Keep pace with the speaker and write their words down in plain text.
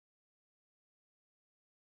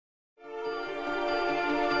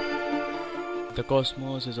The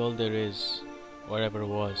cosmos is all there is, or ever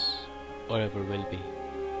was, or ever will be.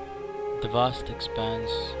 The vast expanse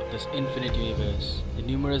of this infinite universe, the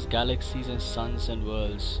numerous galaxies and suns and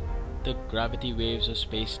worlds, the gravity waves of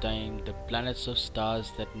space-time, the planets of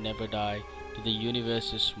stars that never die, to the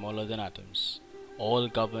universes smaller than atoms, all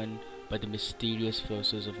governed by the mysterious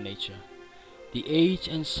forces of nature. The age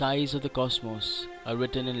and size of the cosmos are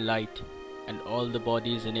written in light, and all the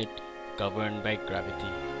bodies in it governed by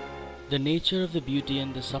gravity. The nature of the beauty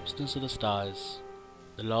and the substance of the stars,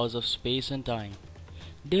 the laws of space and time,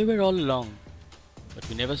 they were all along, but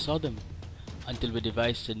we never saw them until we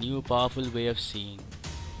devised a new powerful way of seeing.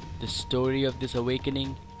 The story of this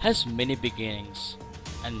awakening has many beginnings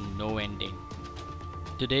and no ending.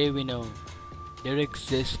 Today we know there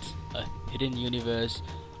exists a hidden universe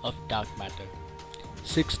of dark matter,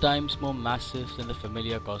 6 times more massive than the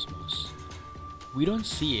familiar cosmos. We don't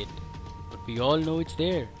see it, but we all know it's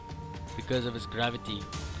there because of its gravity,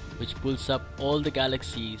 which pulls up all the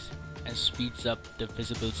galaxies and speeds up the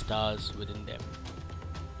visible stars within them.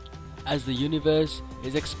 As the universe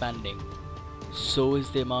is expanding, so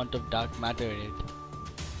is the amount of dark matter in it.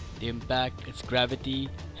 The impact its gravity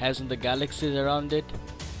has on the galaxies around it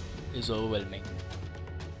is overwhelming.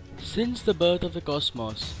 Since the birth of the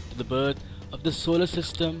cosmos to the birth of the solar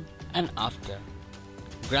system and after,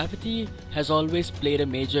 gravity has always played a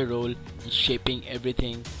major role in shaping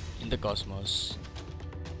everything in the cosmos.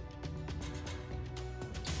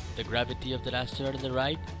 The gravity of the asteroid on the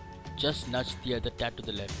right just nudged the other tad to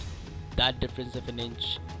the left. That difference of an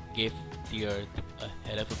inch gave the Earth a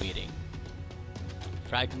hell of a beating.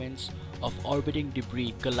 Fragments of orbiting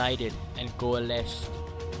debris collided and coalesced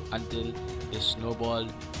until they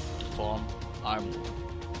snowballed to form our moon.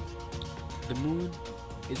 The moon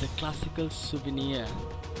is a classical souvenir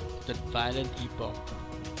of that violent epoch,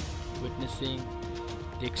 witnessing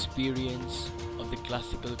the experience of the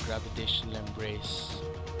classical gravitational embrace.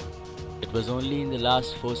 It was only in the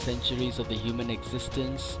last 4 centuries of the human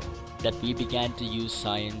existence that we began to use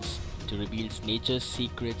science to reveal nature's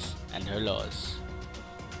secrets and her laws.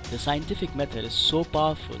 The scientific method is so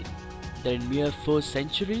powerful that in mere 4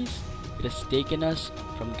 centuries it has taken us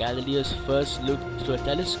from Galileo's first look through a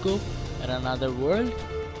telescope at another world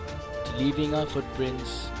to leaving our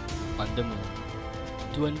footprints on the moon.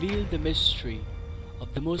 To unveil the mystery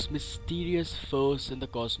of the most mysterious force in the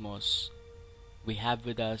cosmos, we have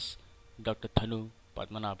with us Dr. Thanu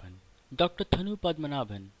Padmanabhan. Dr. Thanu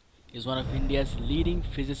Padmanabhan is one of India's leading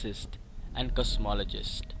physicists and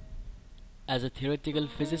cosmologists. As a theoretical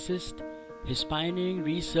physicist, his pioneering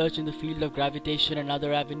research in the field of gravitation and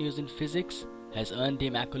other avenues in physics has earned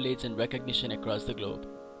him accolades and recognition across the globe.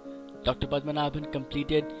 Dr. Padmanabhan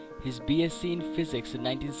completed his BSc in physics in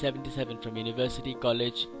 1977 from University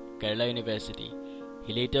College, Kerala University.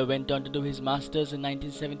 He later went on to do his masters in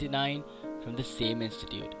 1979 from the same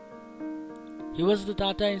institute. He was at the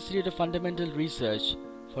Tata Institute of Fundamental Research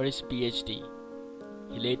for his PhD.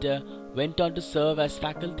 He later went on to serve as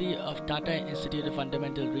faculty of Tata Institute of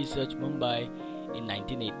Fundamental Research, Mumbai in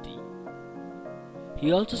 1980.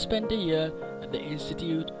 He also spent a year at the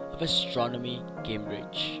Institute of Astronomy,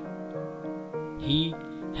 Cambridge. He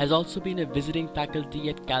has also been a visiting faculty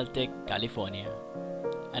at CalTech, California,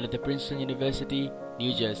 and at the Princeton University,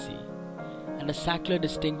 New Jersey, and a Sackler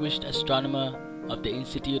Distinguished Astronomer of the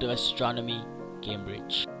Institute of Astronomy,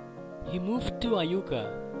 Cambridge. He moved to IUCAA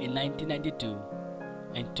in 1992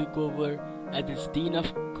 and took over as its Dean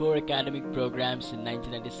of Core Academic Programs in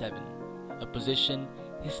 1997, a position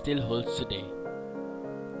he still holds today.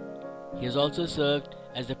 He has also served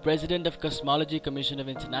as the President of Cosmology Commission of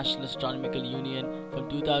International Astronomical Union from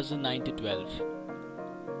 2009 to 12.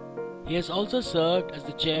 He has also served as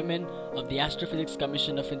the Chairman of the Astrophysics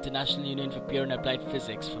Commission of International Union for Pure and Applied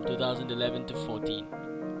Physics from 2011 to 14.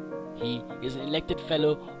 He is an elected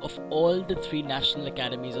fellow of all the 3 National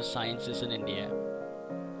Academies of Sciences in India.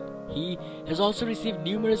 He has also received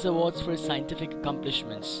numerous awards for his scientific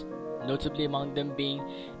accomplishments, notably among them being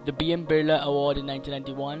the B.M. Birla Award in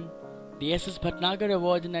 1991, the S.S. Bhatnagar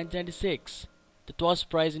Award in 1996, the TWAS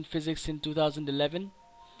Prize in Physics in 2011.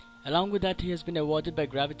 Along with that, he has been awarded by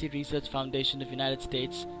Gravity Research Foundation of the United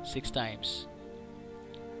States 6 times.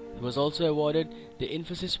 He was also awarded the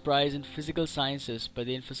Infosys Prize in Physical Sciences by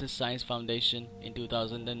the Infosys Science Foundation in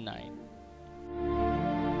 2009.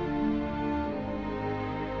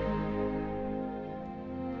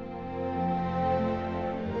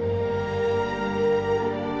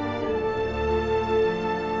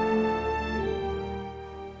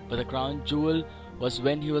 But the crown jewel was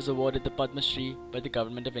when he was awarded the Padma Shri by the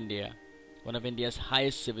Government of India, one of India's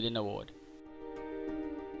highest civilian award.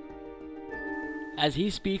 as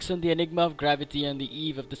he speaks on the enigma of gravity on the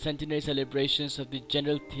eve of the centenary celebrations of the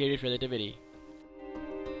general theory of relativity.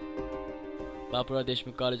 Bapurao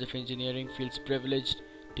Deshmukh College of Engineering feels privileged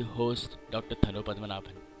to host Dr. Thanu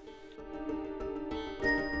Padmanabhan.